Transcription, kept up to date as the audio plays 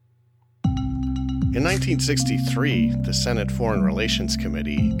In 1963, the Senate Foreign Relations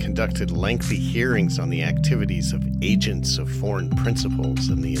Committee conducted lengthy hearings on the activities of agents of foreign principals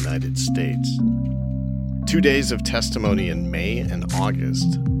in the United States. 2 days of testimony in May and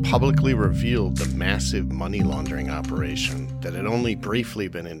August publicly revealed the massive money laundering operation that had only briefly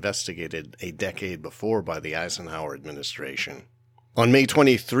been investigated a decade before by the Eisenhower administration. On May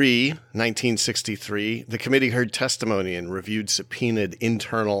 23, 1963, the committee heard testimony and reviewed subpoenaed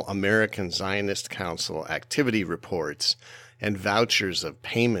internal American Zionist Council activity reports and vouchers of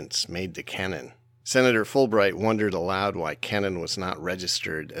payments made to Kennan. Senator Fulbright wondered aloud why Kennan was not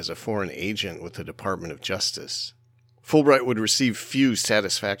registered as a foreign agent with the Department of Justice. Fulbright would receive few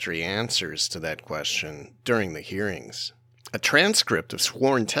satisfactory answers to that question during the hearings. A transcript of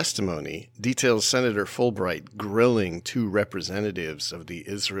sworn testimony details Senator Fulbright grilling two representatives of the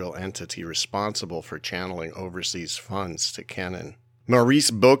Israel entity responsible for channeling overseas funds to Kennan.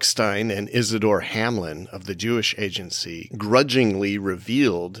 Maurice Boekstein and Isidore Hamlin of the Jewish Agency grudgingly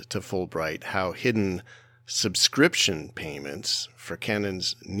revealed to Fulbright how hidden subscription payments for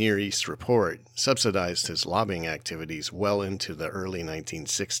Kennan's Near East report subsidized his lobbying activities well into the early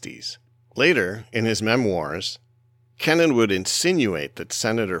 1960s. Later, in his memoirs, Kennan would insinuate that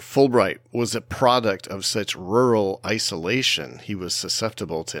Senator Fulbright was a product of such rural isolation he was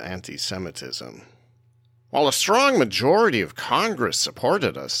susceptible to anti-Semitism. While a strong majority of Congress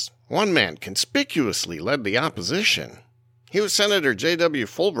supported us, one man conspicuously led the opposition. He was Senator J.W.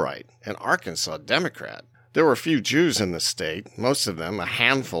 Fulbright, an Arkansas Democrat. There were few Jews in the state, most of them a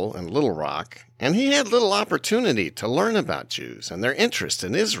handful in Little Rock, and he had little opportunity to learn about Jews and their interest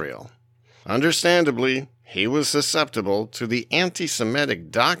in Israel. Understandably, he was susceptible to the anti-Semitic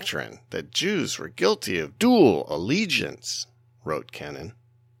doctrine that Jews were guilty of dual allegiance, wrote Kennan.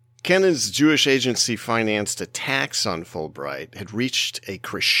 Kennan's Jewish Agency financed attacks on Fulbright had reached a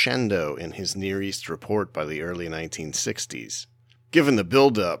crescendo in his Near East report by the early 1960s. Given the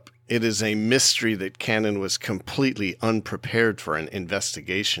buildup, it is a mystery that Kennan was completely unprepared for an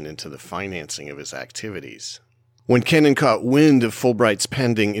investigation into the financing of his activities. When Kennan caught wind of Fulbright's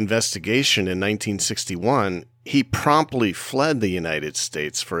pending investigation in 1961, he promptly fled the United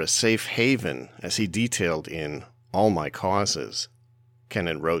States for a safe haven, as he detailed in All My Causes.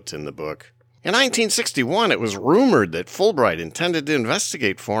 Kennan wrote in the book, "In 1961, it was rumored that Fulbright intended to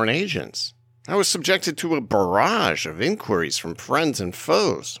investigate foreign agents. I was subjected to a barrage of inquiries from friends and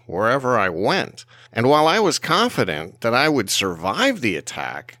foes wherever I went, and while I was confident that I would survive the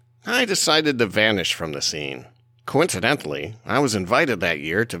attack, I decided to vanish from the scene. Coincidentally, I was invited that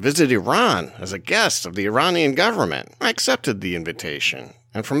year to visit Iran as a guest of the Iranian government. I accepted the invitation,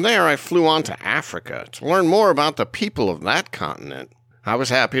 and from there I flew on to Africa to learn more about the people of that continent. I was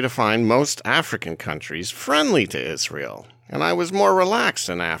happy to find most African countries friendly to Israel, and I was more relaxed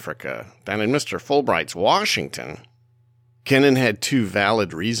in Africa than in Mr. Fulbright's Washington." Kennan had two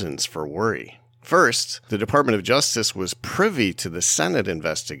valid reasons for worry. First, the Department of Justice was privy to the Senate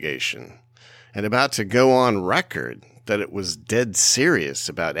investigation and about to go on record that it was dead serious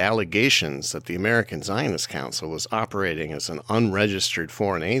about allegations that the American Zionist Council was operating as an unregistered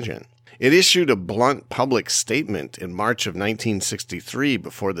foreign agent. It issued a blunt public statement in March of 1963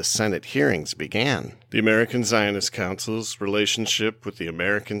 before the Senate hearings began. The American Zionist Council's relationship with the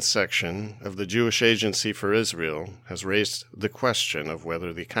American section of the Jewish Agency for Israel has raised the question of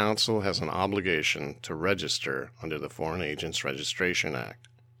whether the Council has an obligation to register under the Foreign Agents Registration Act.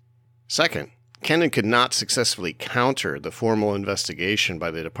 Second, Kennan could not successfully counter the formal investigation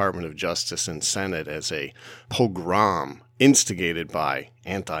by the Department of Justice and Senate as a pogrom instigated by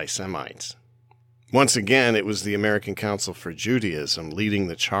anti-Semites. Once again, it was the American Council for Judaism leading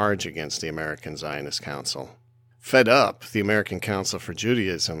the charge against the American Zionist Council. Fed up, the American Council for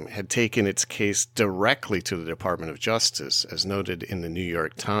Judaism had taken its case directly to the Department of Justice, as noted in the New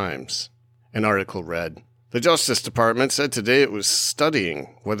York Times. An article read, "The Justice Department said today it was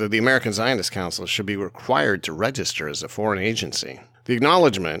studying whether the American Zionist Council should be required to register as a foreign agency. The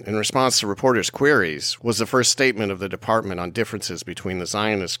acknowledgement, in response to reporters' queries, was the first statement of the department on differences between the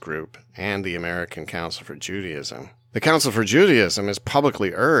Zionist group and the American Council for Judaism. The Council for Judaism has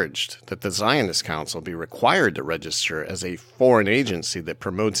publicly urged that the Zionist Council be required to register as a foreign agency that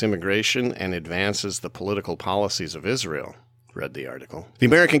promotes immigration and advances the political policies of Israel," read the article. The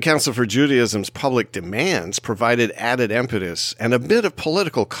American Council for Judaism's public demands provided added impetus and a bit of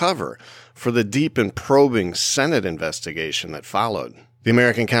political cover for the deep and probing Senate investigation that followed. The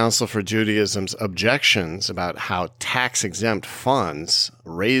American Council for Judaism's objections about how tax-exempt funds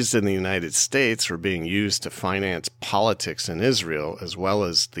raised in the United States were being used to finance politics in Israel as well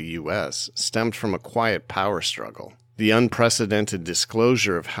as the U.S. stemmed from a quiet power struggle. The unprecedented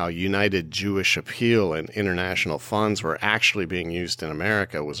disclosure of how United Jewish Appeal and international funds were actually being used in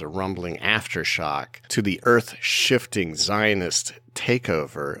America was a rumbling aftershock to the earth-shifting Zionist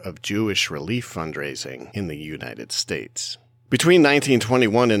takeover of Jewish relief fundraising in the United States. Between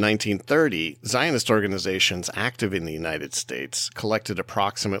 1921 and 1930, Zionist organizations active in the United States collected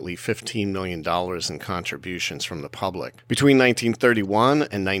approximately $15 million in contributions from the public. Between 1931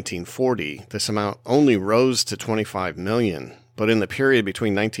 and 1940, this amount only rose to $25 million. But in the period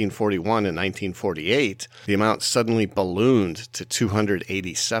between 1941 and 1948, the amount suddenly ballooned to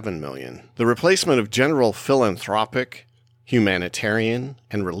 $287 million. The replacement of general philanthropic, humanitarian,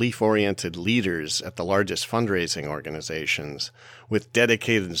 and relief-oriented leaders at the largest fundraising organizations with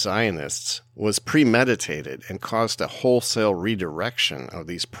dedicated Zionists was premeditated and caused a wholesale redirection of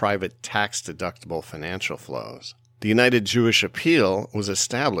these private tax-deductible financial flows. The United Jewish Appeal was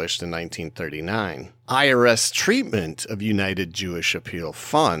established in 1939. IRS treatment of United Jewish Appeal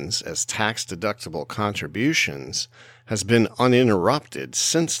funds as tax-deductible contributions has been uninterrupted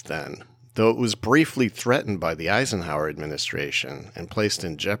since then, though it was briefly threatened by the Eisenhower administration and placed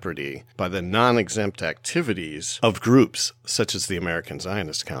in jeopardy by the non-exempt activities of groups such as the American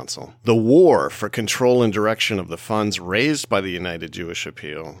Zionist Council. The war for control and direction of the funds raised by the United Jewish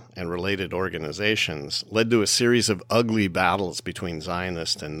Appeal and related organizations led to a series of ugly battles between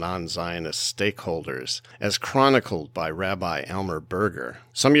Zionist and non-Zionist stakeholders, as chronicled by Rabbi Elmer Berger.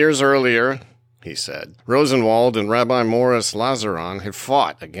 Some years earlier, he said, Rosenwald and Rabbi Morris Lazaron had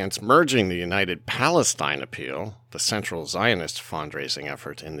fought against merging the United Palestine Appeal, the central Zionist fundraising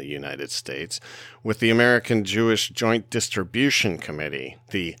effort in the United States, with the American Jewish Joint Distribution Committee.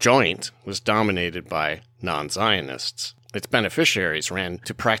 The Joint was dominated by non-Zionists. Its beneficiaries ran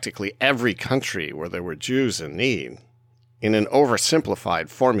to practically every country where there were Jews in need. In an oversimplified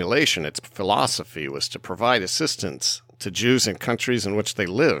formulation, its philosophy was to provide assistance to Jews in countries in which they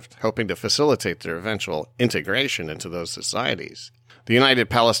lived, hoping to facilitate their eventual integration into those societies. The United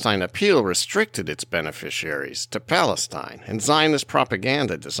Palestine Appeal restricted its beneficiaries to Palestine, and Zionist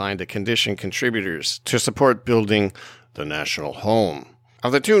propaganda designed to condition contributors to support building the national home.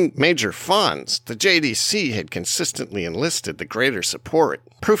 Of the two major funds, the JDC had consistently enlisted the greater support,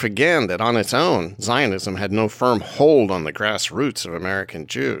 proof again that on its own, Zionism had no firm hold on the grassroots of American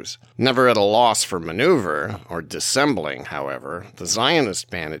Jews. Never at a loss for maneuver or dissembling, however, the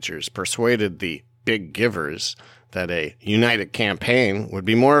Zionist managers persuaded the big givers that a united campaign would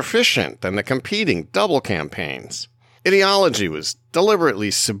be more efficient than the competing double campaigns. Ideology was deliberately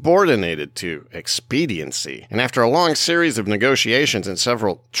subordinated to expediency, and after a long series of negotiations and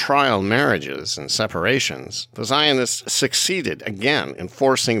several trial marriages and separations, the Zionists succeeded again in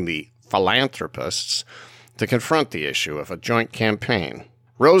forcing the philanthropists to confront the issue of a joint campaign.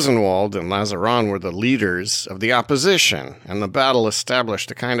 Rosenwald and Lazaron were the leaders of the opposition, and the battle established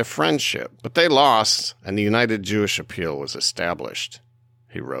a kind of friendship, but they lost, and the United Jewish Appeal was established,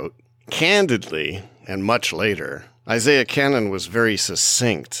 he wrote. Candidly, and much later, Isaiah Cannon was very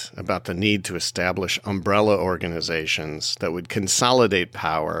succinct about the need to establish umbrella organizations that would consolidate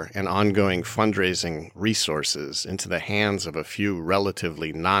power and ongoing fundraising resources into the hands of a few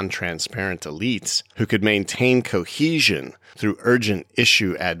relatively non-transparent elites who could maintain cohesion through urgent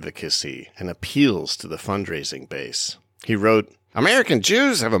issue advocacy and appeals to the fundraising base. He wrote, American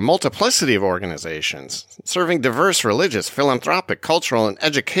Jews have a multiplicity of organizations, serving diverse religious, philanthropic, cultural, and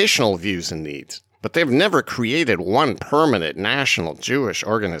educational views and needs. But they've never created one permanent national Jewish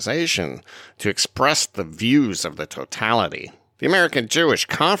organization to express the views of the totality. The American Jewish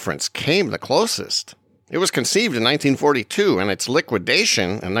Conference came the closest. It was conceived in 1942, and its liquidation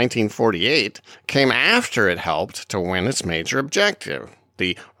in 1948 came after it helped to win its major objective,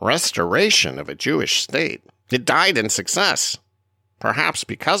 the restoration of a Jewish state. It died in success, perhaps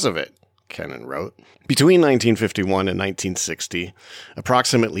because of it, Kennan wrote. Between 1951 and 1960,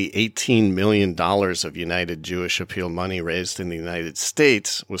 approximately $18 million of United Jewish Appeal money raised in the United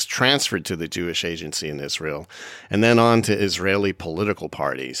States was transferred to the Jewish Agency in Israel and then on to Israeli political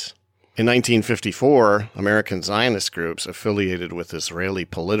parties. In 1954, American Zionist groups affiliated with Israeli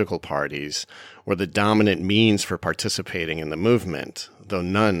political parties were the dominant means for participating in the movement, though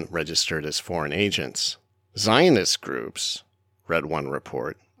none registered as foreign agents. Zionist groups, read one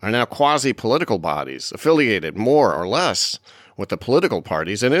report, are now quasi-political bodies affiliated more or less with the political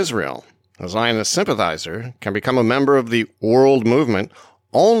parties in Israel. A Zionist sympathizer can become a member of the world movement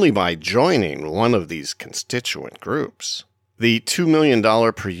only by joining one of these constituent groups. The $2 million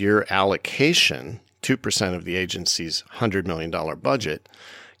per year allocation, 2% of the agency's $100 million budget,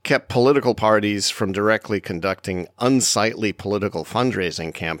 kept political parties from directly conducting unsightly political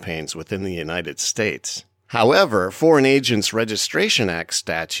fundraising campaigns within the United States. However, Foreign Agents Registration Act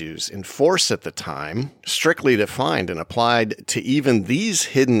statutes in force at the time strictly defined and applied to even these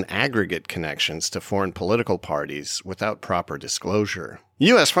hidden aggregate connections to foreign political parties without proper disclosure.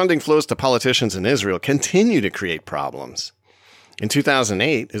 U.S. funding flows to politicians in Israel continue to create problems. In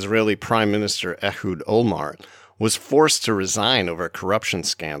 2008, Israeli Prime Minister Ehud Olmert was forced to resign over a corruption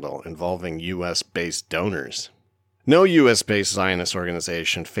scandal involving U.S.-based donors. No U.S.-based Zionist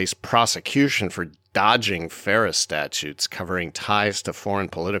organization faced prosecution for dodging FARA statutes covering ties to foreign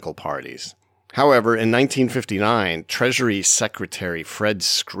political parties. However, in 1959, Treasury Secretary Fred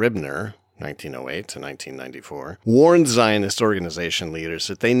Scribner, 1908 to 1994, warned Zionist organization leaders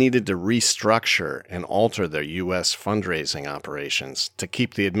that they needed to restructure and alter their U.S. fundraising operations to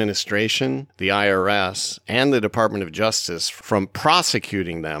keep the administration, the IRS, and the Department of Justice from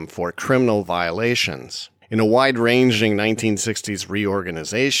prosecuting them for criminal violations. In a wide-ranging 1960s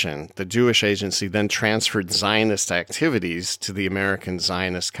reorganization, the Jewish Agency then transferred Zionist activities to the American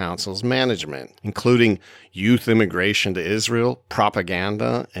Zionist Council's management, including youth immigration to Israel,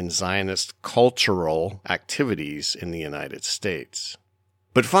 propaganda, and Zionist cultural activities in the United States.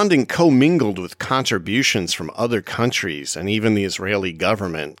 But funding commingled with contributions from other countries and even the Israeli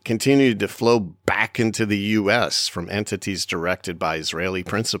government continued to flow back into the U.S. from entities directed by Israeli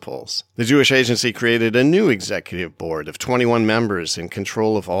principles. The Jewish Agency created a new executive board of 21 members in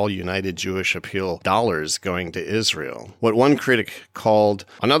control of all United Jewish Appeal dollars going to Israel, what one critic called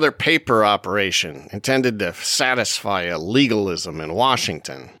another paper operation intended to satisfy a legalism in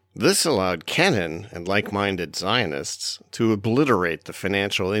Washington. This allowed Kennan and like-minded Zionists to obliterate the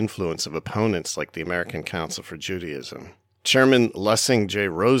financial influence of opponents like the American Council for Judaism. Chairman Lessing J.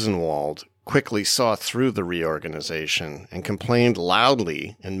 Rosenwald quickly saw through the reorganization and complained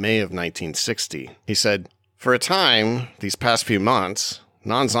loudly in May of 1960. He said, "For a time, these past few months,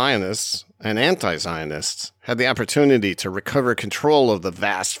 non-Zionists and anti-Zionists had the opportunity to recover control of the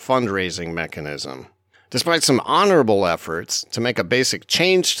vast fundraising mechanism. Despite some honorable efforts to make a basic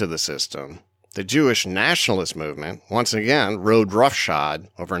change to the system, the Jewish nationalist movement once again rode roughshod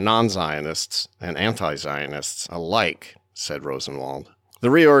over non-Zionists and anti-Zionists alike," said Rosenwald. The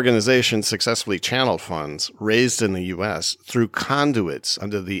reorganization successfully channeled funds raised in the U.S. through conduits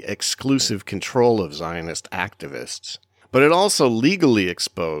under the exclusive control of Zionist activists. But it also legally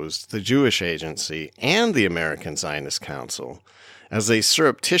exposed the Jewish Agency and the American Zionist Council as they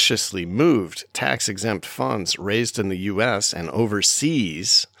surreptitiously moved tax-exempt funds raised in the U.S. and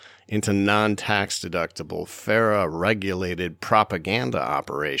overseas into non-tax-deductible, FARA-regulated propaganda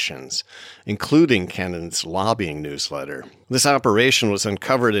operations, including Kennan's lobbying newsletter. This operation was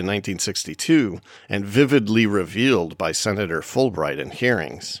uncovered in 1962 and vividly revealed by Senator Fulbright in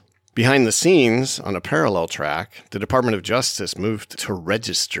hearings. Behind the scenes, on a parallel track, the Department of Justice moved to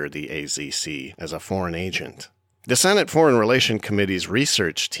register the AZC as a foreign agent. The Senate Foreign Relations Committee's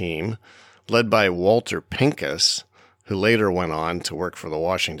research team, led by Walter Pincus, who later went on to work for the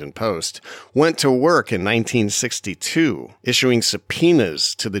Washington Post, went to work in 1962, issuing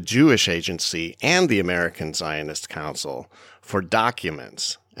subpoenas to the Jewish Agency and the American Zionist Council for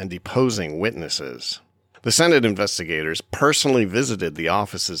documents and deposing witnesses. The Senate investigators personally visited the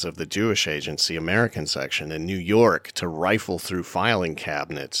offices of the Jewish Agency American section in New York to rifle through filing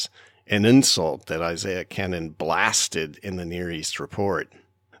cabinets, an insult that Isaiah Kennan blasted in the Near East report.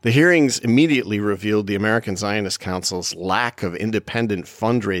 The hearings immediately revealed the American Zionist Council's lack of independent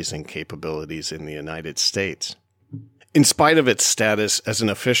fundraising capabilities in the United States. In spite of its status as an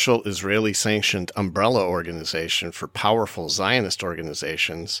official Israeli-sanctioned umbrella organization for powerful Zionist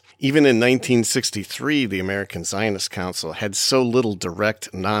organizations, even in 1963 the American Zionist Council had so little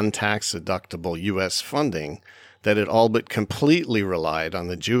direct non-tax-deductible U.S. funding that it all but completely relied on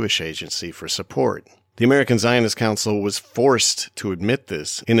the Jewish Agency for support. The American Zionist Council was forced to admit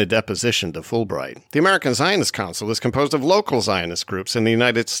this in a deposition to Fulbright. The American Zionist Council is composed of local Zionist groups in the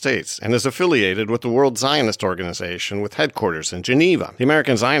United States and is affiliated with the World Zionist Organization with headquarters in Geneva. The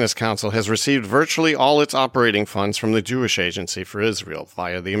American Zionist Council has received virtually all its operating funds from the Jewish Agency for Israel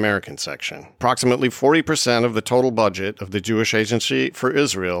via the American section. Approximately 40% of the total budget of the Jewish Agency for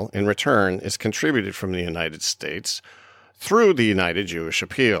Israel in return is contributed from the United States through the United Jewish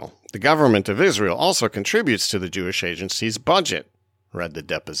Appeal. The government of Israel also contributes to the Jewish Agency's budget, read the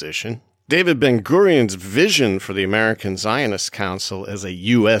deposition. David Ben-Gurion's vision for the American Zionist Council as a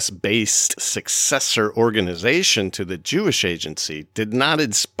U.S.-based successor organization to the Jewish Agency did not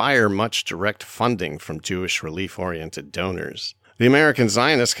inspire much direct funding from Jewish relief-oriented donors. The American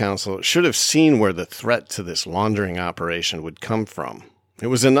Zionist Council should have seen where the threat to this laundering operation would come from. It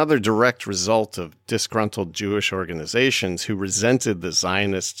was another direct result of disgruntled Jewish organizations who resented the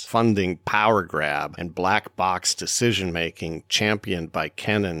Zionist funding power grab and black box decision-making championed by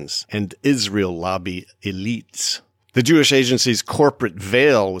Kennans and Israel lobby elites. The Jewish Agency's corporate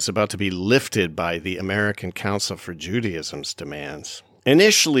veil was about to be lifted by the American Council for Judaism's demands.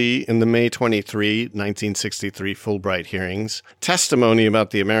 Initially, in the May 23, 1963 Fulbright hearings, testimony about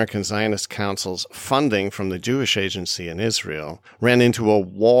the American Zionist Council's funding from the Jewish Agency in Israel ran into a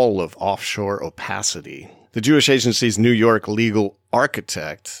wall of offshore opacity. The Jewish Agency's New York legal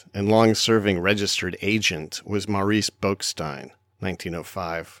architect and long-serving registered agent was Maurice Boekstein,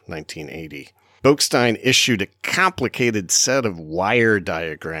 1905-1980. Boekstein issued a complicated set of wire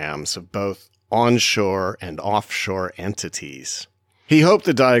diagrams of both onshore and offshore entities. He hoped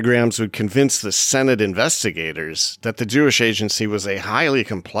the diagrams would convince the Senate investigators that the Jewish Agency was a highly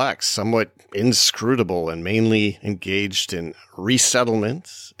complex, somewhat inscrutable, and mainly engaged in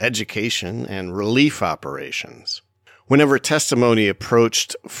resettlement, education, and relief operations. Whenever testimony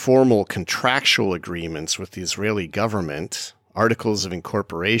approached formal contractual agreements with the Israeli government, articles of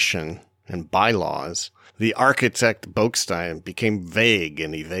incorporation, and bylaws, the architect Boekstein became vague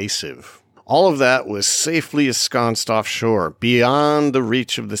and evasive. All of that was safely ensconced offshore, beyond the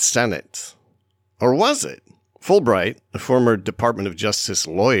reach of the Senate. Or was it? Fulbright, a former Department of Justice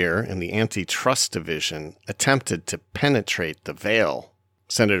lawyer in the Antitrust Division, attempted to penetrate the veil.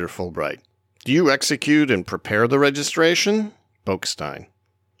 Senator Fulbright: do you execute and prepare the registration? Boekstein: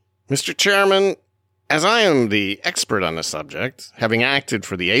 Mr. Chairman, as I am the expert on the subject, having acted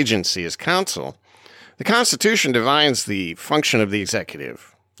for the agency as counsel, the Constitution defines the function of the executive.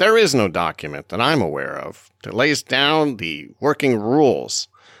 There is no document that I'm aware of that lays down the working rules,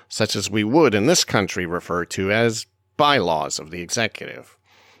 such as we would in this country refer to as bylaws of the executive.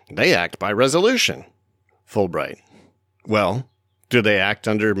 They act by resolution. Fulbright: well, do they act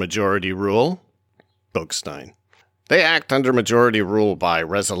under majority rule? Boekstein: they act under majority rule by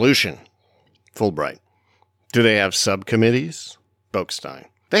resolution. Fulbright: do they have subcommittees? Boekstein: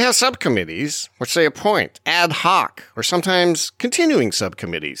 they have subcommittees, which they appoint ad hoc, or sometimes continuing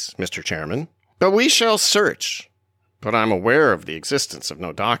subcommittees, Mr. Chairman. But we shall search. But I'm aware of the existence of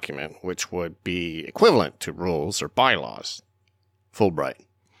no document which would be equivalent to rules or bylaws. Fulbright: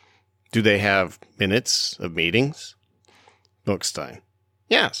 do they have minutes of meetings? Boekstein: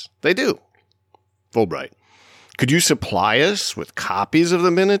 yes, they do. Fulbright: could you supply us with copies of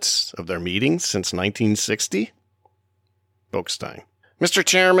the minutes of their meetings since 1960? Boekstein: Mr.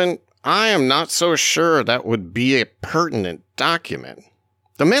 Chairman, I am not so sure that would be a pertinent document.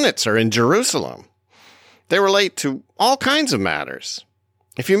 The minutes are in Jerusalem. They relate to all kinds of matters.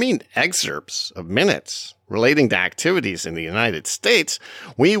 If you mean excerpts of minutes relating to activities in the United States,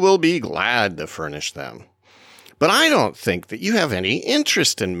 we will be glad to furnish them. But I don't think that you have any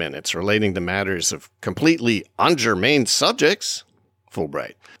interest in minutes relating to matters of completely ungermane subjects.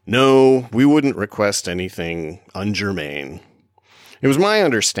 Fulbright: no, we wouldn't request anything ungermane. It was my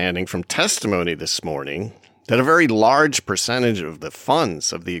understanding from testimony this morning that a very large percentage of the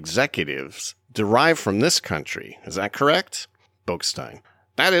funds of the executives derive from this country. Is that correct? Boekstein: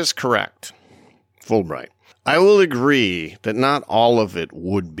 that is correct. Fulbright: I will agree that not all of it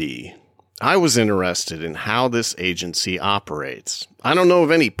would be. I was interested in how this agency operates. I don't know of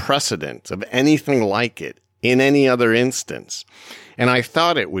any precedent of anything like it in any other instance, and I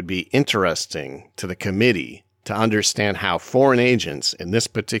thought it would be interesting to the committee to understand how foreign agents in this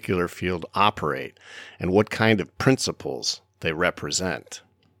particular field operate and what kind of principles they represent.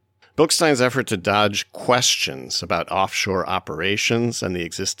 Boekstein's effort to dodge questions about offshore operations and the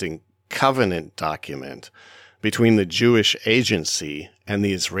existing covenant document between the Jewish Agency and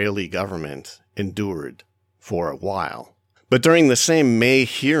the Israeli government endured for a while. But during the same May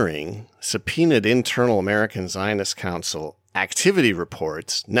hearing, subpoenaed internal American Zionist Council activity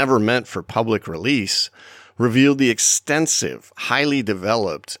reports, never meant for public release, revealed the extensive, highly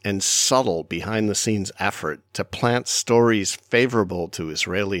developed, and subtle behind-the-scenes effort to plant stories favorable to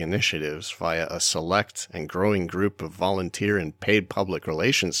Israeli initiatives via a select and growing group of volunteer and paid public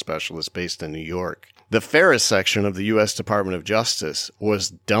relations specialists based in New York. The Ferris section of the U.S. Department of Justice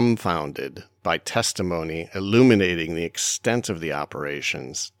was dumbfounded by testimony illuminating the extent of the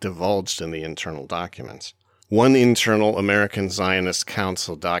operations divulged in the internal documents. One internal American Zionist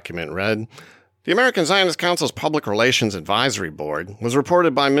Council document read, "The American Zionist Council's Public Relations Advisory Board was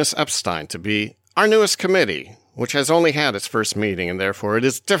reported by Ms. Epstein to be our newest committee, which has only had its first meeting, and therefore it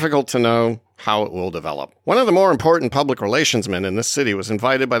is difficult to know how it will develop. One of the more important public relations men in this city was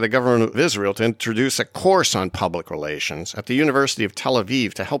invited by the government of Israel to introduce a course on public relations at the University of Tel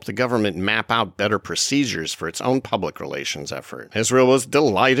Aviv to help the government map out better procedures for its own public relations effort. Israel was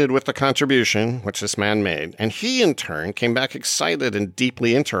delighted with the contribution which this man made, and he in turn came back excited and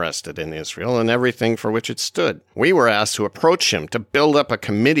deeply interested in Israel and everything for which it stood. We were asked to approach him to build up a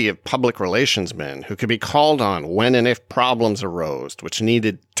committee of public relations men who could be called on when and if problems arose, which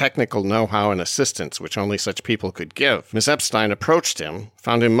needed technical know-how and assistance which only such people could give. Ms. Epstein approached him,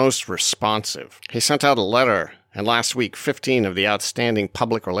 found him most responsive. He sent out a letter, and last week 15 of the outstanding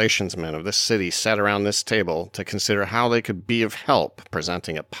public relations men of this city sat around this table to consider how they could be of help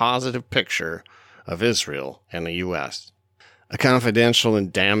presenting a positive picture of Israel and the U.S. A confidential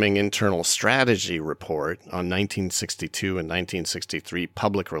and damning internal strategy report on 1962 and 1963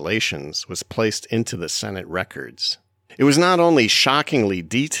 public relations was placed into the Senate records. It was not only shockingly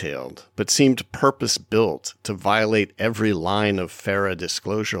detailed, but seemed purpose-built to violate every line of FARA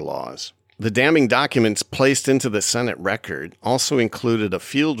disclosure laws. The damning documents placed into the Senate record also included a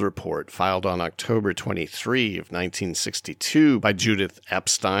field report filed on October 23 of 1962 by Judith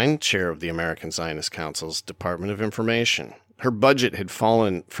Epstein, chair of the American Zionist Council's Department of Information. Her budget had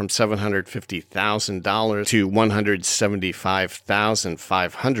fallen from $750,000 to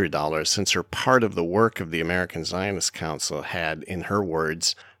 $175,500 since her part of the work of the American Zionist Council had, in her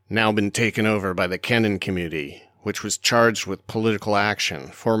words, now been taken over by the Kennan Committee, which was charged with political action,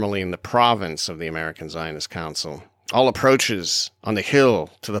 formerly in the province of the American Zionist Council. All approaches on the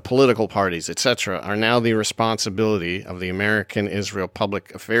Hill to the political parties, etc., are now the responsibility of the American Israel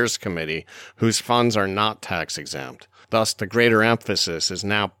Public Affairs Committee, whose funds are not tax-exempt. Thus, the greater emphasis is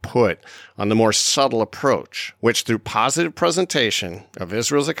now put on the more subtle approach, which through positive presentation of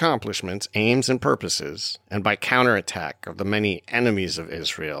Israel's accomplishments, aims, and purposes, and by counterattack of the many enemies of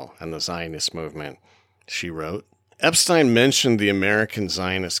Israel and the Zionist movement, she wrote. Epstein mentioned the American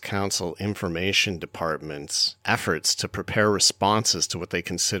Zionist Council Information Department's efforts to prepare responses to what they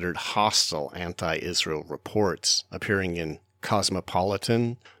considered hostile anti-Israel reports appearing in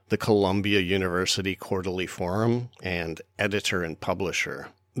Cosmopolitan, the Columbia University Quarterly Forum, and Editor and Publisher.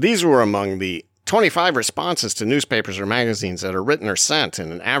 These were among the 25 responses to newspapers or magazines that are written or sent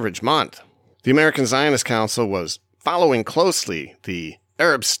in an average month. The American Zionist Council was following closely the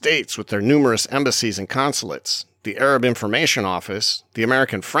Arab states with their numerous embassies and consulates, the Arab Information Office, the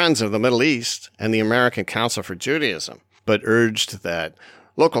American Friends of the Middle East, and the American Council for Judaism, but urged that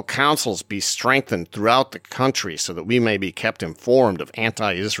local councils be strengthened throughout the country so that we may be kept informed of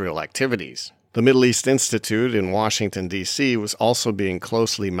anti-Israel activities. The Middle East Institute in Washington, D.C. was also being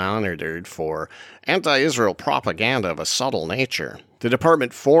closely monitored for anti-Israel propaganda of a subtle nature. The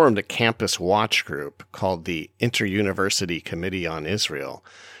department formed a campus watch group called the Inter-University Committee on Israel,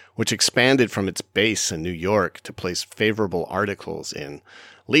 which expanded from its base in New York to place favorable articles in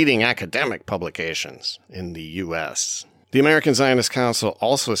leading academic publications in the U.S. The American Zionist Council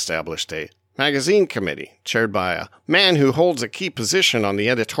also established a magazine committee chaired by a man who holds a key position on the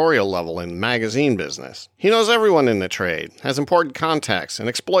editorial level in magazine business. He knows everyone in the trade, has important contacts, and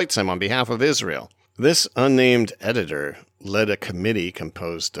exploits them on behalf of Israel. This unnamed editor led a committee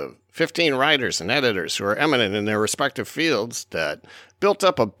composed of 15 writers and editors who are eminent in their respective fields that built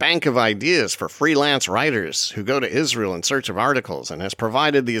up a bank of ideas for freelance writers who go to Israel in search of articles and has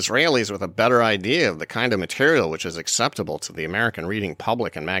provided the Israelis with a better idea of the kind of material which is acceptable to the American reading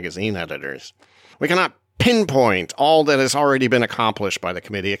public and magazine editors. We cannot pinpoint all that has already been accomplished by the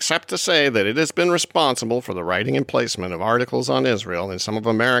committee, except to say that it has been responsible for the writing and placement of articles on Israel in some of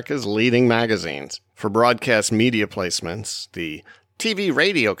America's leading magazines. For broadcast media placements, the TV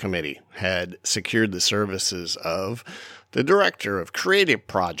Radio Committee had secured the services of the director of creative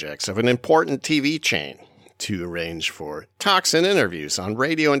projects of an important TV chain to arrange for talks and interviews on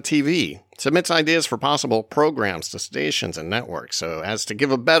radio and TV, submits ideas for possible programs to stations and networks so as to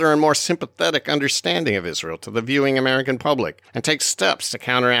give a better and more sympathetic understanding of Israel to the viewing American public, and takes steps to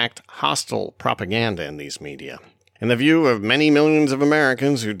counteract hostile propaganda in these media. In the view of many millions of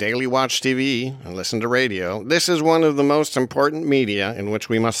Americans who daily watch TV and listen to radio, this is one of the most important media in which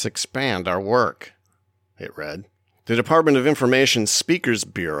we must expand our work, it read. The Department of Information Speakers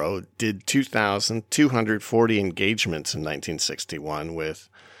Bureau did 2,240 engagements in 1961 with,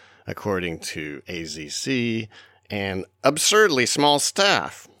 according to AZC, an absurdly small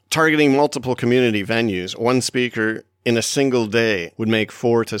staff. Targeting multiple community venues, one speaker in a single day would make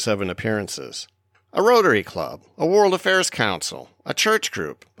 4 to 7 appearances. A Rotary Club, a World Affairs Council, a church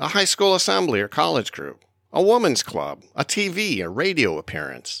group, a high school assembly or college group, a woman's club, a TV or radio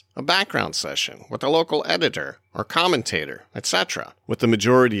appearance, a background session with a local editor or commentator, etc., with the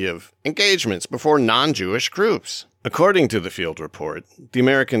majority of engagements before non-Jewish groups. According to the field report, the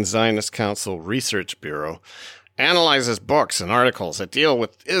American Zionist Council Research Bureau analyzes books and articles that deal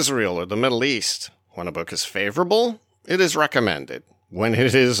with Israel or the Middle East. When a book is favorable, it is recommended. When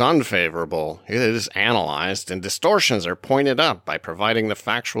it is unfavorable, it is analyzed and distortions are pointed up by providing the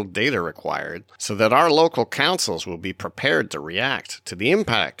factual data required so that our local councils will be prepared to react to the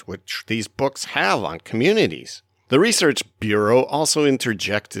impact which these books have on communities. The Research Bureau also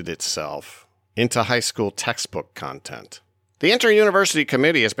interjected itself into high school textbook content. The Inter-University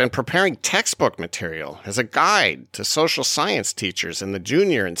Committee has been preparing textbook material as a guide to social science teachers in the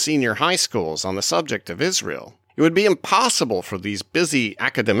junior and senior high schools on the subject of Israel. It would be impossible for these busy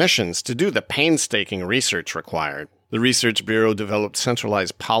academicians to do the painstaking research required. The Research Bureau developed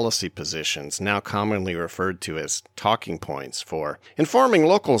centralized policy positions, now commonly referred to as talking points, for informing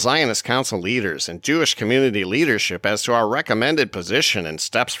local Zionist Council leaders and Jewish community leadership as to our recommended position and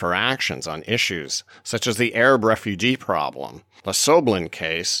steps for actions on issues such as the Arab refugee problem, the Soblin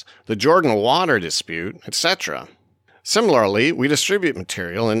case, the Jordan water dispute, etc. Similarly, we distribute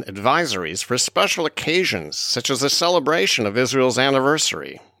material and advisories for special occasions, such as the celebration of Israel's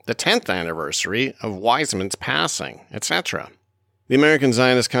anniversary, the 10th anniversary of Weizmann's passing, etc. The American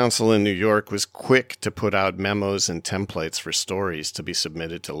Zionist Council in New York was quick to put out memos and templates for stories to be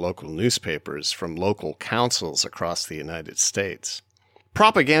submitted to local newspapers from local councils across the United States.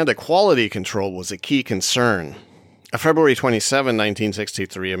 Propaganda quality control was a key concern. A February 27,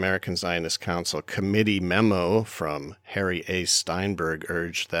 1963 American Zionist Council committee memo from Harry A. Steinberg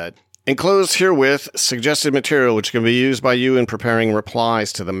urged that, enclosed herewith, suggested material which can be used by you in preparing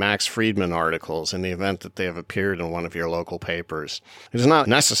replies to the Max Friedman articles in the event that they have appeared in one of your local papers. It is not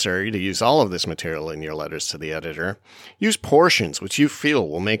necessary to use all of this material in your letters to the editor. Use portions which you feel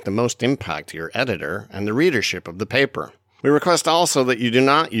will make the most impact to your editor and the readership of the paper. We request also that you do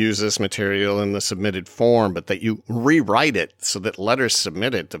not use this material in the submitted form, but that you rewrite it so that letters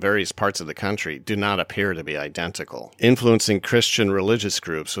submitted to various parts of the country do not appear to be identical. Influencing Christian religious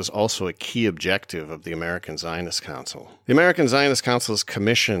groups was also a key objective of the American Zionist Council. The American Zionist Council's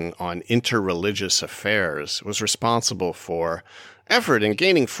Commission on Interreligious Affairs was responsible for effort in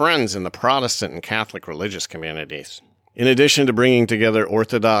gaining friends in the Protestant and Catholic religious communities. In addition to bringing together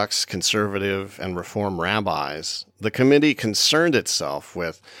Orthodox, conservative, and Reform rabbis, the committee concerned itself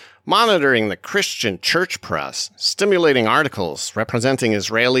with monitoring the Christian church press, stimulating articles representing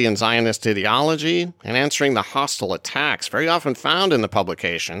Israeli and Zionist ideology, and answering the hostile attacks very often found in the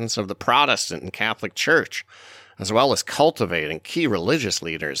publications of the Protestant and Catholic Church, as well as cultivating key religious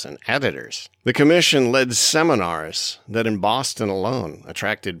leaders and editors. The commission led seminars that in Boston alone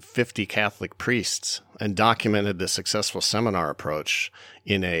attracted 50 Catholic priests and documented the successful seminar approach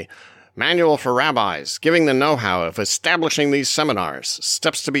in a Manual for Rabbis, giving the know-how of establishing these seminars,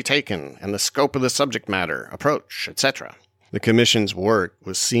 steps to be taken, and the scope of the subject matter, approach, etc. The commission's work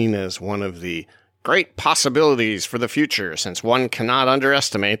was seen as one of the great possibilities for the future, since one cannot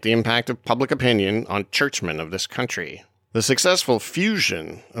underestimate the impact of public opinion on churchmen of this country. The successful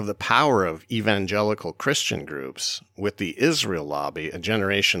fusion of the power of evangelical Christian groups with the Israel lobby a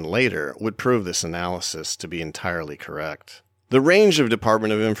generation later would prove this analysis to be entirely correct. The range of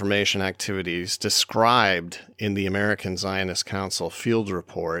Department of Information activities described in the American Zionist Council field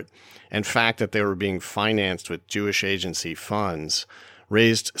report and fact that they were being financed with Jewish agency funds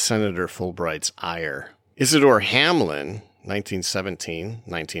raised Senator Fulbright's ire. Isidore Hamlin,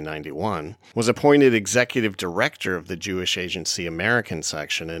 1917-1991, was appointed executive director of the Jewish Agency American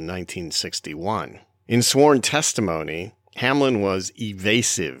section in 1961. In sworn testimony, Hamlin was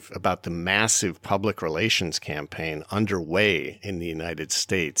evasive about the massive public relations campaign underway in the United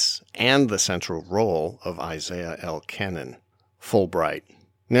States and the central role of Isaiah L. Kennan. Fulbright.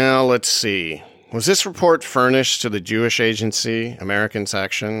 Now, let's see. Was this report furnished to the Jewish Agency American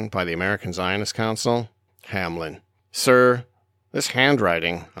section by the American Zionist Council? Hamlin. Sir, this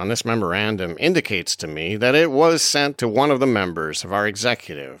handwriting on this memorandum indicates to me that it was sent to one of the members of our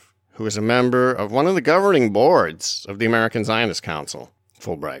executive, who is a member of one of the governing boards of the American Zionist Council.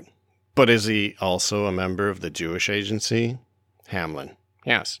 Fulbright. But is he also a member of the Jewish Agency? Hamlin.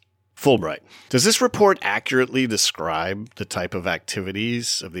 Yes. Fulbright. Does this report accurately describe the type of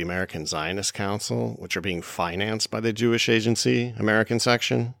activities of the American Zionist Council which are being financed by the Jewish Agency American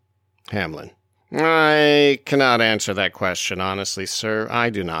section? Hamlin. I cannot answer that question honestly, sir.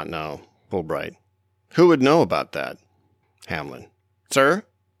 I do not know. Fulbright. Who would know about that? Hamlin. Sir?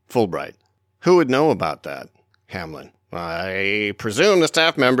 Fulbright. Who would know about that? Hamlin. I presume the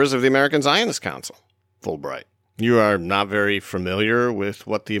staff members of the American Zionist Council. Fulbright. You are not very familiar with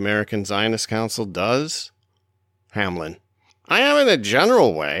what the American Zionist Council does? Hamlin. I am in a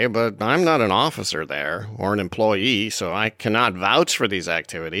general way, but I'm not an officer there or an employee, so I cannot vouch for these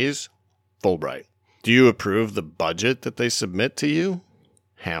activities. Fulbright. Do you approve the budget that they submit to you?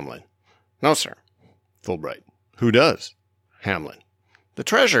 Hamlin. No, sir. Fulbright. Who does? Hamlin. The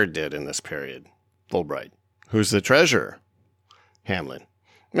treasurer did in this period. Fulbright. Who's the treasurer? Hamlin.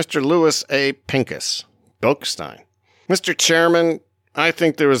 Mr. Louis A. Pincus. Boekstein. Mr. Chairman, I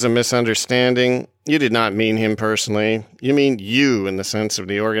think there was a misunderstanding. You did not mean him personally. You mean you in the sense of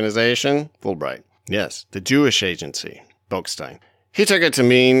the organization? Fulbright. Yes, the Jewish agency. Boekstein. He took it to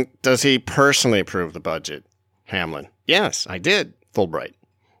mean, does he personally approve the budget? Hamlin. Yes, I did. Fulbright.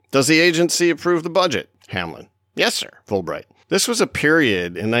 Does the agency approve the budget? Hamlin. Yes, sir. Fulbright. This was a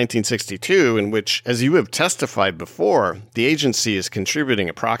period in 1962 in which, as you have testified before, the agency is contributing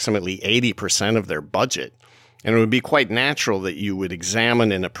approximately 80% of their budget, and it would be quite natural that you would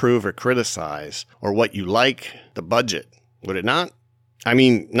examine and approve or criticize, or what you like, the budget, would it not? I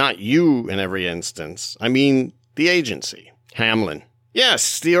mean, not you in every instance. I mean, the agency. Hamlin.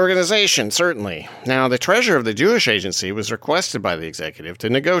 Yes, the organization, certainly. Now, the treasurer of the Jewish agency was requested by the executive to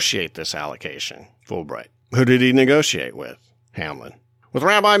negotiate this allocation. Fulbright. Who did he negotiate with? Hamlin. With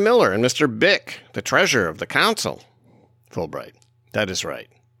Rabbi Miller and Mr. Bick, the treasurer of the council. Fulbright. That is right.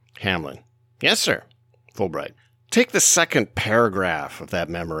 Hamlin. Yes, sir. Fulbright. Take the second paragraph of that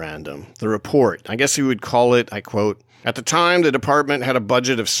memorandum, the report. I guess you would call it, I quote, at the time, the department had a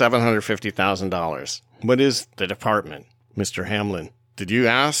budget of $750,000. What is the department? Mr. Hamlin. Did you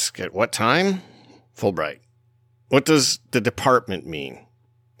ask at what time? Fulbright. What does the department mean?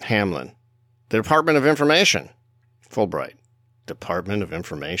 Hamlin. The Department of Information. Fulbright. Department of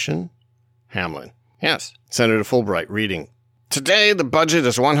Information? Hamlin. Yes. Senator Fulbright reading. Today, the budget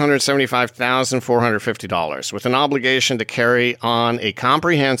is $175,450, with an obligation to carry on a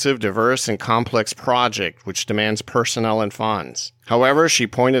comprehensive, diverse, and complex project which demands personnel and funds. However, she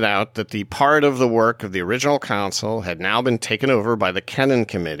pointed out that the part of the work of the original council had now been taken over by the Kennan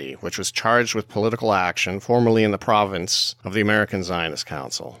Committee, which was charged with political action, formerly in the province of the American Zionist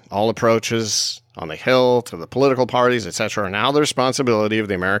Council. All approaches on the Hill to the political parties, etc., are now the responsibility of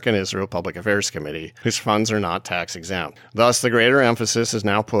the American Israel Public Affairs Committee, whose funds are not tax-exempt. Thus, the greater emphasis is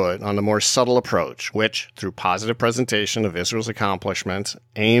now put on the more subtle approach, which, through positive presentation of Israel's accomplishments,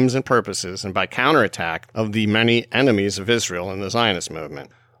 aims, and purposes, and by counterattack of the many enemies of Israel in the Zionist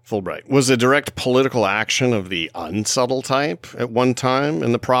movement. Fulbright. Was a direct political action of the unsubtle type at one time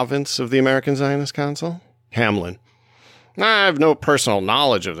in the province of the American Zionist Council? Hamlin. I have no personal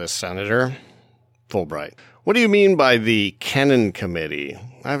knowledge of this, Senator. Fulbright. What do you mean by the Kennan Committee?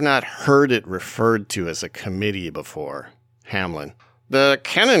 I've not heard it referred to as a committee before. Hamlin. The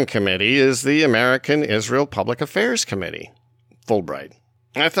Kennan Committee is the American Israel Public Affairs Committee. Fulbright.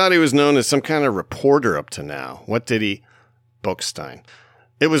 I thought he was known as some kind of reporter up to now. What did he... Boekstein.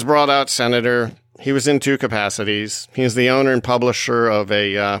 It was brought out, Senator. He was in two capacities. He is the owner and publisher of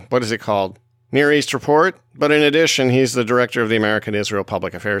a, what is it called? Near East Report. But in addition, he's the director of the American Israel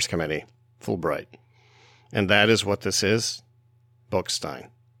Public Affairs Committee. Fulbright. And that is what this is? Boekstein.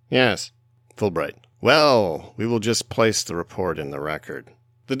 Yes. Fulbright. Well, we will just place the report in the record.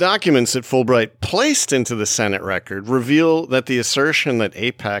 The documents that Fulbright placed into the Senate record reveal that the assertion that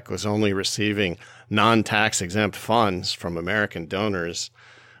AIPAC was only receiving non-tax-exempt funds from American donors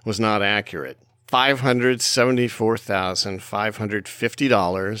was not accurate.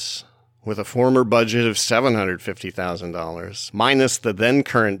 $574,550 with a former budget of $750,000, minus the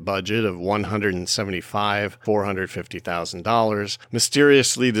then-current budget of $175,450,000,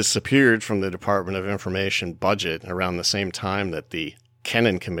 mysteriously disappeared from the Department of Information budget around the same time that the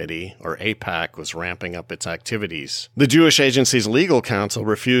Kennan Committee, or AIPAC, was ramping up its activities. The Jewish agency's legal counsel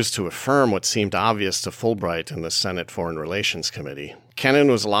refused to affirm what seemed obvious to Fulbright and the Senate Foreign Relations Committee.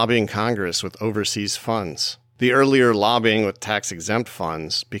 Kennan was lobbying Congress with overseas funds. The earlier lobbying with tax-exempt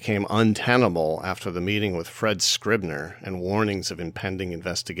funds became untenable after the meeting with Fred Scribner and warnings of impending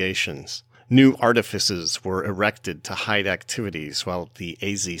investigations. New artifices were erected to hide activities while the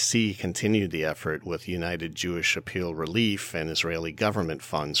AZC continued the effort with United Jewish Appeal Relief and Israeli government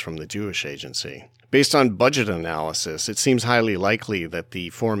funds from the Jewish Agency. Based on budget analysis, it seems highly likely that the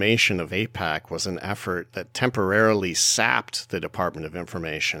formation of AIPAC was an effort that temporarily sapped the Department of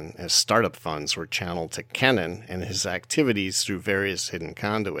Information as startup funds were channeled to Kennan and his activities through various hidden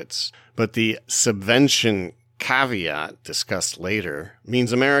conduits. But the subvention caveat discussed later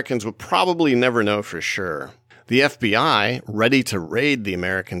means Americans will probably never know for sure. The FBI, ready to raid the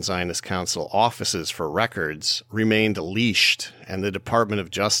American Zionist Council offices for records, remained leashed, and the Department of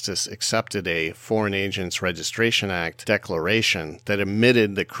Justice accepted a Foreign Agents Registration Act declaration that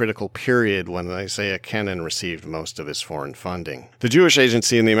omitted the critical period when Isaiah Kennan received most of his foreign funding. The Jewish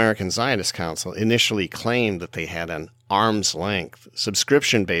Agency and the American Zionist Council initially claimed that they had an arm's-length,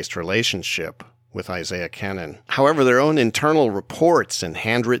 subscription-based relationship with Isaiah Kennan. However, their own internal reports and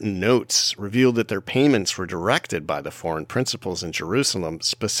handwritten notes revealed that their payments were directed by the foreign principals in Jerusalem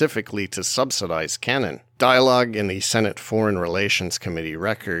specifically to subsidize Kennan. Dialogue in the Senate Foreign Relations Committee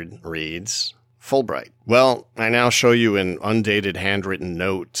record reads, Fulbright. Well, I now show you an undated handwritten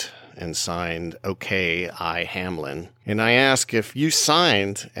note and signed, OK, I, Hamlin. And I ask if you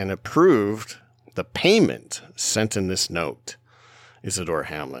signed and approved the payment sent in this note. Isidore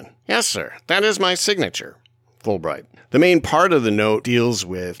Hamlin. Yes, sir. That is my signature. Fulbright. The main part of the note deals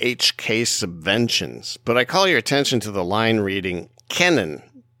with HK subventions, but I call your attention to the line reading, Kennan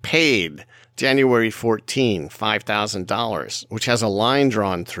paid January 14, $5,000, which has a line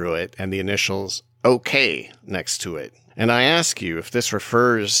drawn through it and the initials OK next to it. And I ask you if this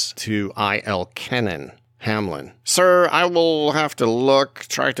refers to I.L. Kennan. Hamlin. Sir, I will have to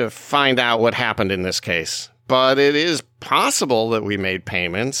try to find out what happened in this case. But it is possible that we made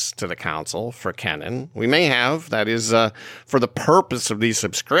payments to the council for Kennan. We may have. That is for the purpose of these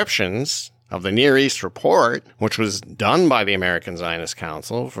subscriptions of the Near East Report, which was done by the American Zionist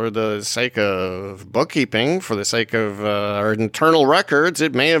Council for the sake of bookkeeping, for the sake of our internal records.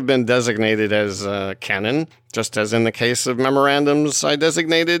 It may have been designated as Kennan, just as in the case of memorandums I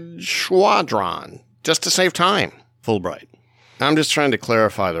designated Schwadron, just to save time. Fulbright. I'm just trying to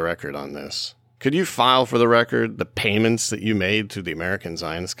clarify the record on this. Could you file for the record the payments that you made to the American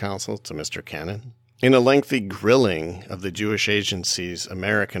Zionist Council to Mr. Kennan? In a lengthy grilling of the Jewish Agency's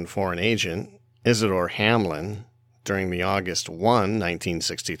American foreign agent, Isidore Hamlin, during the August 1,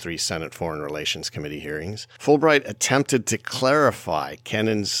 1963 Senate Foreign Relations Committee hearings, Fulbright attempted to clarify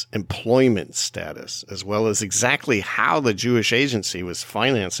Kennan's employment status, as well as exactly how the Jewish Agency was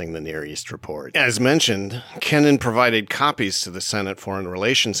financing the Near East Report. As mentioned, Kennan provided copies to the Senate Foreign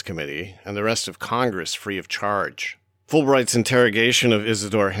Relations Committee and the rest of Congress free of charge. Fulbright's interrogation of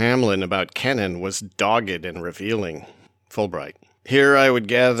Isidore Hamlin about Kennan was dogged and revealing. Fulbright. Here, I would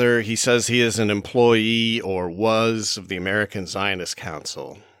gather, he says he is an employee or was of the American Zionist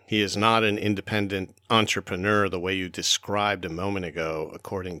Council. He is not an independent entrepreneur the way you described a moment ago,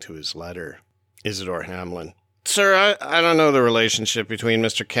 according to his letter. Isidore Hamlin. Sir, I don't know the relationship between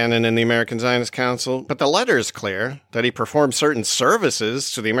Mr. Kennan and the American Zionist Council, but the letter is clear that he performed certain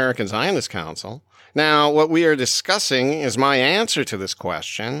services to the American Zionist Council. Now, what we are discussing is my answer to this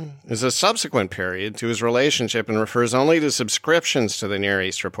question is a subsequent period to his relationship and refers only to subscriptions to the Near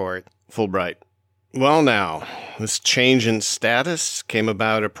East Report. Fulbright. Well now, this change in status came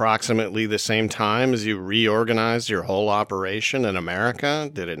about approximately the same time as you reorganized your whole operation in America,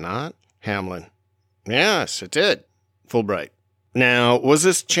 did it not? Hamlin. Yes, it did. Fulbright. Now, was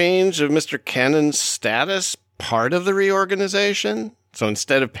this change of Mr. Kennan's status part of the reorganization? So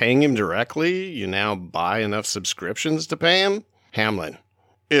instead of paying him directly, you now buy enough subscriptions to pay him? Hamlin.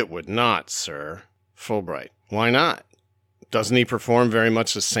 It would not, sir. Fulbright. Why not? Doesn't he perform very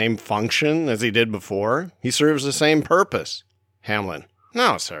much the same function as he did before? He serves the same purpose. Hamlin.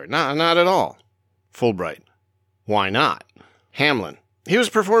 No, sir, not at all. Fulbright. Why not? Hamlin. He was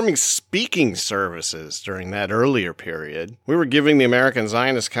performing speaking services during that earlier period. We were giving the American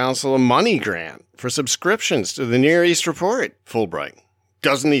Zionist Council a money grant for subscriptions to the Near East Report. Fulbright.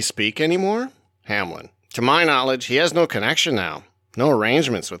 Doesn't he speak anymore? Hamlin. To my knowledge, he has no connection now. No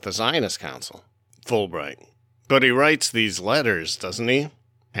arrangements with the Zionist Council. Fulbright. But he writes these letters, doesn't he?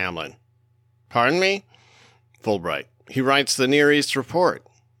 Hamlin. Pardon me? Fulbright. He writes the Near East Report.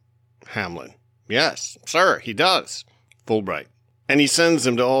 Hamlin. Yes, sir, he does. Fulbright. And he sends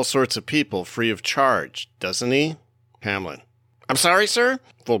them to all sorts of people free of charge, doesn't he? Hamlin. I'm sorry, sir?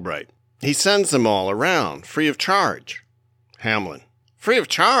 Fulbright. He sends them all around, free of charge. Hamlin. Free of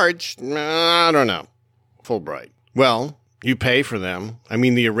charge? I don't know. Fulbright. Well, you pay for them. I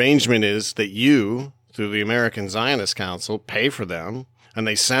mean, the arrangement is that you, through the American Zionist Council, pay for them, and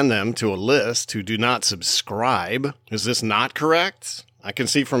they send them to a list who do not subscribe. Is this not correct? I can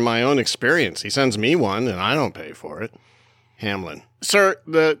see from my own experience. He sends me one, and I don't pay for it. Hamlin. Sir,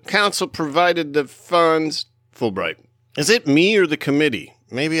 the council provided the funds. Fulbright. Is it me or the committee?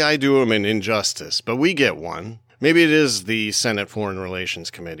 Maybe I do him an injustice, but we get one. Maybe it is the Senate Foreign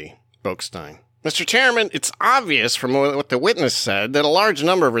Relations Committee. Bookstein. Mr. Chairman, it's obvious from what the witness said that a large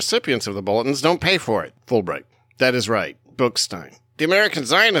number of recipients of the bulletins don't pay for it. Fulbright. That is right. Bookstein. The American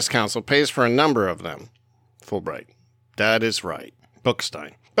Zionist Council pays for a number of them. Fulbright. That is right.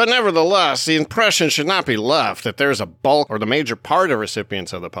 Bookstein. But nevertheless, the impression should not be left that there's a bulk or the major part of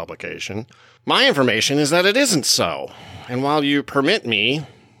recipients of the publication. My information is that it isn't so. And while you permit me,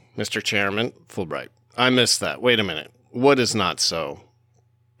 Mr. Chairman, Fulbright, I missed that. Wait a minute. What is not so?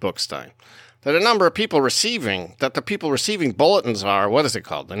 Bookstein. That the people receiving bulletins are, what is it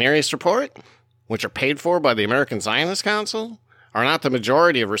called, the Nearest Report, which are paid for by the American Zionist Council, are not the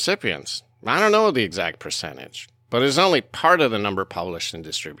majority of recipients. I don't know the exact percentage, but it is only part of the number published and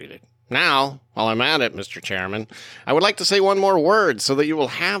distributed. Now, while I'm at it, Mr. Chairman, I would like to say one more word so that you will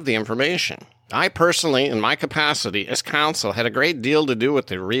have the information. I personally, in my capacity as counsel, had a great deal to do with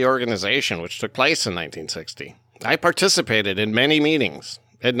the reorganization which took place in 1960. I participated in many meetings.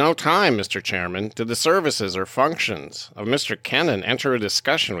 At no time, Mr. Chairman, did the services or functions of Mr. Kennan enter a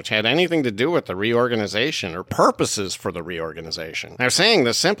discussion which had anything to do with the reorganization or purposes for the reorganization. I'm saying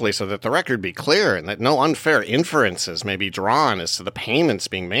this simply so that the record be clear and that no unfair inferences may be drawn as to the payments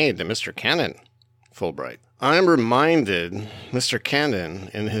being made to Mr. Kennan. Fulbright. I'm reminded Mr.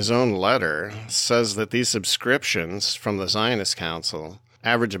 Kennan, in his own letter, says that these subscriptions from the Zionist Council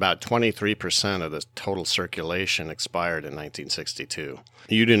average about 23% of the total circulation expired in 1962.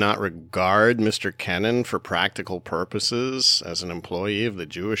 You do not regard Mr. Kennan for practical purposes as an employee of the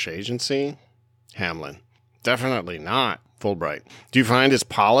Jewish Agency? Hamlin. Definitely not. Fulbright. Do you find his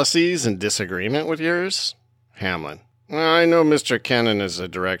policies in disagreement with yours? Hamlin. I know Mr. Kennan is a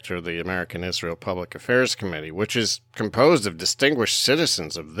director of the American Israel Public Affairs Committee, which is composed of distinguished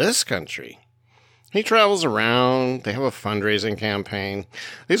citizens of this country. He travels around. They have a fundraising campaign.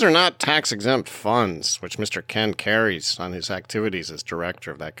 These are not tax-exempt funds, which Mr. Ken carries on his activities as director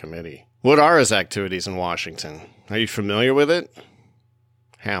of that committee. What are his activities in Washington? Are you familiar with it?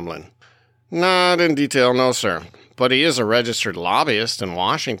 Hamlin. Not in detail, no, sir. But he is a registered lobbyist in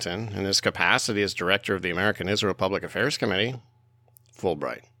Washington in his capacity as director of the American Israel Public Affairs Committee.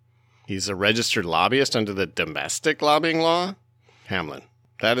 Fulbright. He's a registered lobbyist under the domestic lobbying law? Hamlin.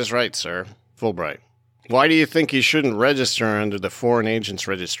 That is right, sir. Fulbright. Why do you think he shouldn't register under the Foreign Agents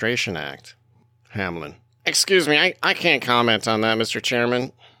Registration Act? Hamlin. Excuse me, I can't comment on that, Mr.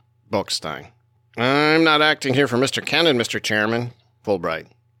 Chairman. Bookstein. I'm not acting here for Mr. Kennan, Mr. Chairman. Fulbright.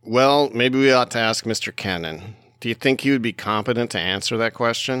 Well, maybe we ought to ask Mr. Kennan. Do you think he would be competent to answer that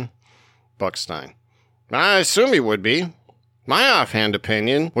question? Bookstein. I assume he would be. My offhand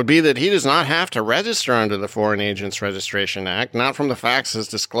opinion would be that he does not have to register under the Foreign Agents Registration Act, not from the facts as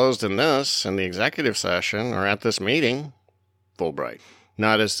disclosed in the executive session, or at this meeting. Fulbright.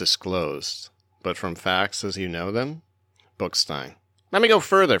 Not as disclosed, but from facts as you know them? Bookstein. Let me go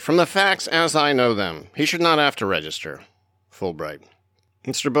further. From the facts as I know them, he should not have to register. Fulbright.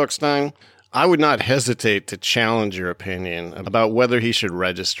 Mr. Bookstein, I would not hesitate to challenge your opinion about whether he should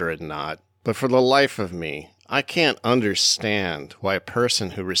register or not, but for the life of me, I can't understand why a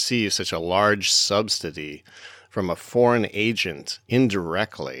person who receives such a large subsidy from a foreign agent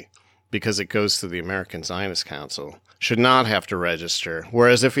indirectly, because it goes to the American Zionist Council, should not have to register,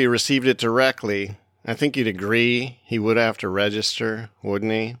 whereas if he received it directly, I think you'd agree he would have to register,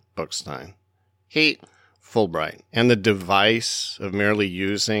 wouldn't he? Bookstein. Fulbright. And the device of merely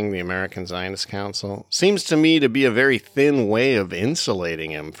using the American Zionist Council seems to me to be a very thin way of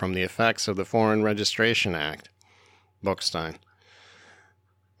insulating him from the effects of the Foreign Registration Act. Bookstein.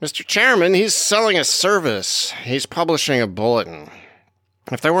 Mr. Chairman, he's selling a service. He's publishing a bulletin.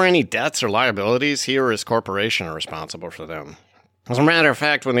 If there were any debts or liabilities, he or his corporation are responsible for them. As a matter of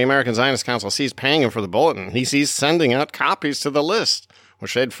fact, when the American Zionist Council ceased paying him for the bulletin, he ceased sending out copies to the list,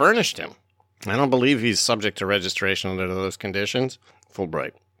 which they'd furnished him. I don't believe he's subject to registration under those conditions.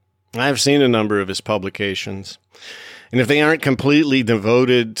 Fulbright. I've seen a number of his publications, and if they aren't completely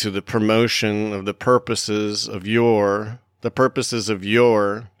devoted to the promotion of the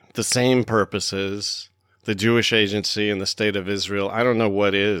same purposes, the Jewish Agency and the State of Israel, I don't know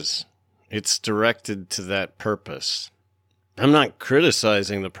what is. It's directed to that purpose. I'm not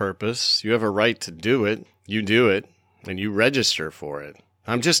criticizing the purpose. You have a right to do it. You do it, and you register for it.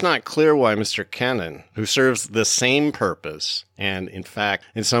 I'm just not clear why Mr. Kennan, who serves the same purpose, and in fact,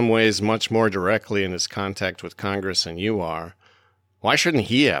 in some ways much more directly in his contact with Congress than you are, why shouldn't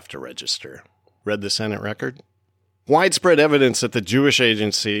he have to register? Read the Senate record? Widespread evidence that the Jewish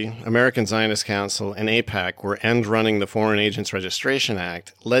Agency, American Zionist Council, and AIPAC were end-running the Foreign Agents Registration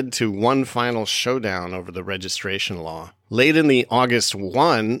Act led to one final showdown over the registration law. Late in the August 1,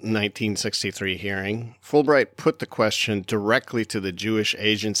 1963 hearing, Fulbright put the question directly to the Jewish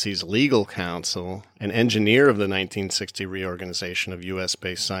Agency's legal counsel, an engineer of the 1960 reorganization of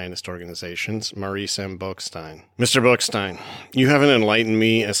U.S.-based Zionist organizations, Maurice M. Boekstein. Mr. Boekstein, you haven't enlightened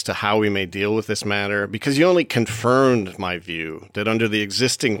me as to how we may deal with this matter because you only confirmed my view that under the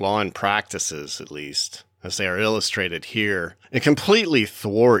existing law and practices, at least, as they are illustrated here, it completely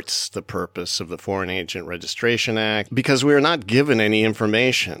thwarts the purpose of the Foreign Agent Registration Act because we are not given any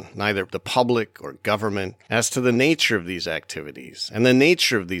information, neither the public or government, as to the nature of these activities and the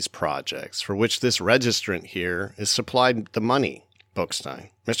nature of these projects for which this registrant here is supplied the money. Boekstein.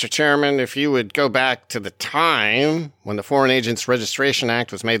 Mr. Chairman, if you would go back to the time when the Foreign Agents Registration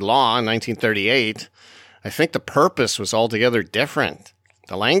Act was made law in 1938, I think the purpose was altogether different.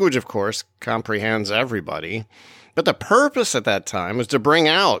 The language, of course, comprehends everybody, but the purpose at that time was to bring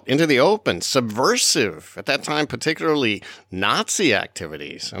out into the open subversive, at that time particularly Nazi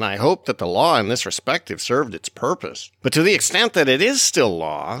activities, and I hope that the law in this respect have served its purpose. But to the extent that it is still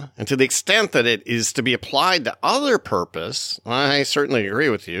law, and to the extent that it is to be applied to other purpose, I certainly agree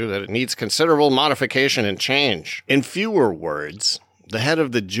with you that it needs considerable modification and change. In fewer words, the head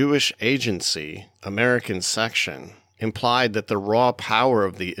of the Jewish Agency, American section, implied that the raw power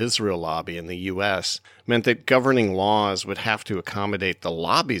of the Israel lobby in the U.S. meant that governing laws would have to accommodate the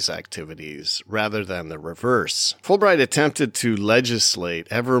lobby's activities rather than the reverse. Fulbright attempted to legislate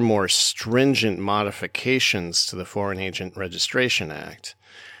ever more stringent modifications to the Foreign Agent Registration Act,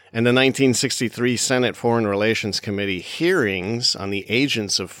 and the 1963 Senate Foreign Relations Committee hearings on the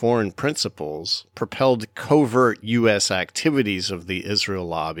agents of foreign principles propelled covert U.S. activities of the Israel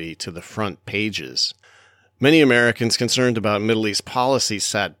lobby to the front pages. Many Americans concerned about Middle East policy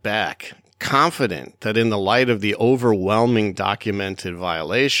sat back, confident that in the light of the overwhelming documented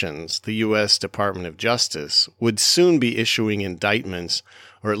violations, the U.S. Department of Justice would soon be issuing indictments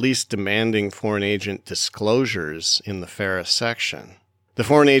or at least demanding foreign agent disclosures in the FARA section. The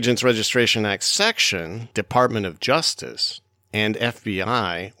Foreign Agents Registration Act section, Department of Justice, and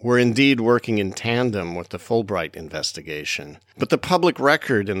FBI were indeed working in tandem with the Fulbright investigation. But the public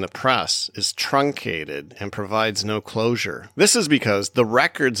record in the press is truncated and provides no closure. This is because the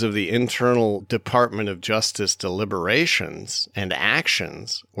records of the internal Department of Justice deliberations and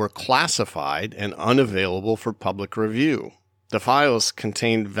actions were classified and unavailable for public review. The files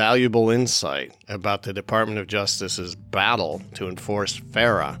contained valuable insight about the Department of Justice's battle to enforce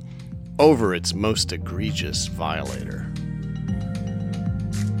FARA over its most egregious violator.